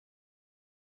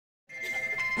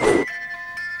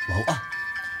Walter,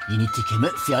 you need to come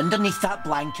out from underneath that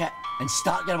blanket and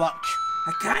start your work.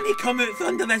 I can't come out from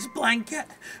under this blanket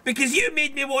because you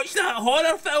made me watch that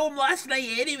horror film last night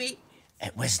anyway.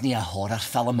 It wasn't a horror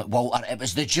film, Walter. It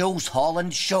was the Jules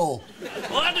Holland show.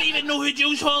 Well, I don't even know who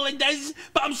Jules Holland is,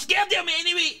 but I'm scared of him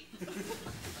anyway.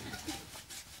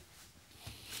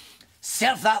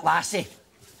 Serve that lassie.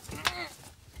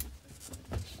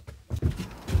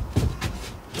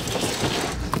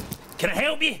 Can I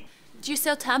help you? Do you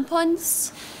sell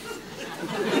tampons?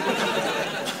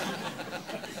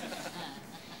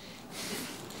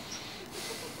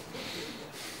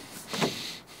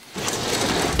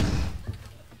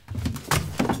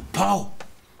 Paul.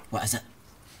 What is it?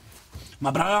 My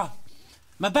brother.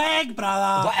 My big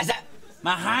brother. What is it?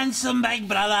 My handsome big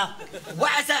brother.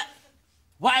 What is it?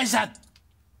 What is it?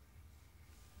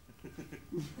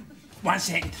 1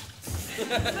 second.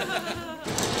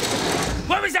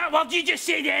 What was that word you just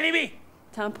said anyway?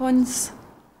 Tampons.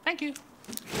 Thank you.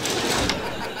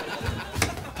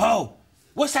 Paul,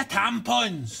 what's a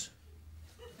tampons?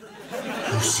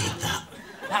 Who said that?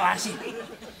 That lassie.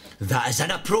 That is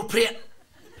inappropriate.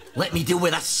 Let me deal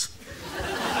with this.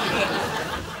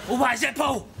 Well, what is it,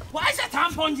 Paul? What is a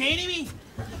tampons anyway?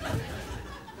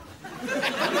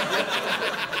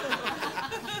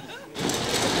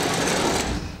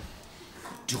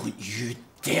 Don't you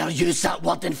dare use that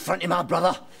word in front of my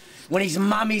brother when his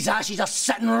mammy's ashes are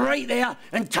sitting right there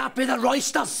in top of the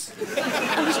roysters.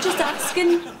 I was just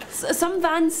asking. Some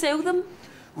vans sell them.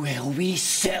 Well, we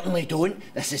certainly don't.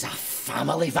 This is a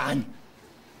family van.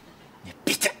 Now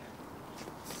beat it.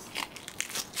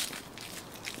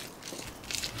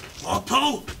 Oh,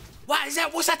 Paul! What is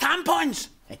it? What's a tampons?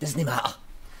 It doesn't matter.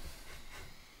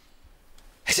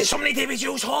 Is it something to do with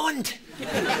Jules Holland?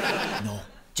 No,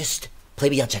 just play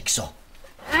with your jigsaw.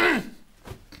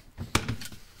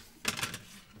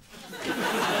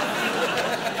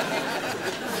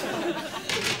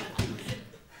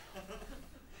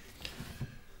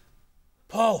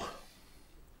 Paul.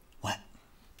 What?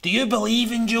 Do you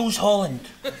believe in Jules Holland?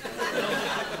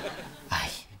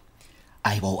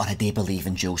 Aye, Walter, I do believe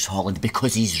in Jules Holland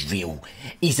because he's real.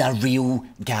 He's a real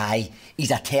guy.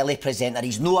 He's a telepresenter.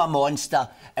 He's no a monster.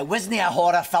 It wasn't a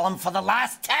horror film for the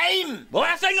last time. Well,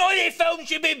 I think all the films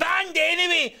should be banned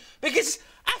anyway, because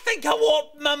I think I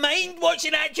warped my mind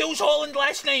watching that Jules Holland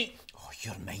last night. Oh,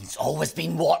 your mind's always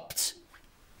been warped.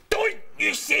 Don't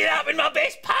you say that when my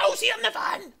best pal's here in the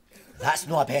van. That's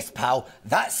not a best pal.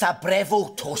 That's a Breville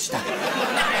toaster.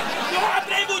 Not a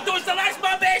Breville toaster, that's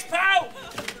my best pal.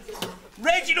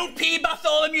 Reginald P.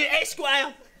 Bartholomew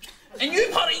Esquire. And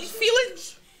you hurt his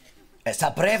feelings. It's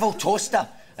a Breville toaster,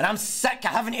 and I'm sick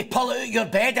of having to pull it out your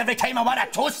bed every time I want to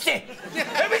toast you.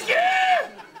 It was you!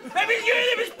 It was you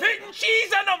that was putting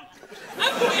cheese in them.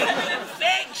 I'm going to have an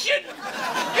infection.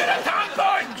 You're a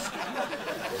tampons.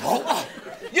 Walter.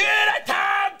 You're a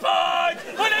tampon.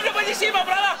 Won't everybody see my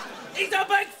brother? He's a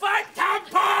big fat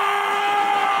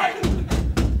tampon.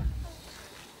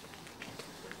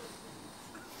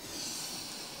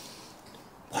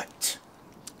 What?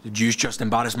 Did you just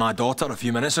embarrass my daughter a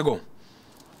few minutes ago?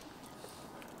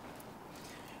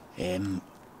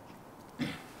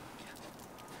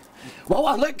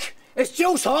 Walter, look! It's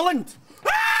Jules Holland!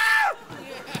 Ah!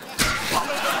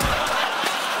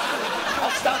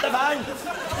 I'll start the van!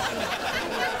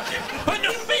 On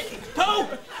your feet, Paul!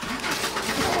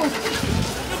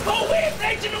 Paul, wait!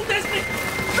 Reginald, isn't it?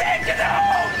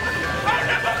 Reginald!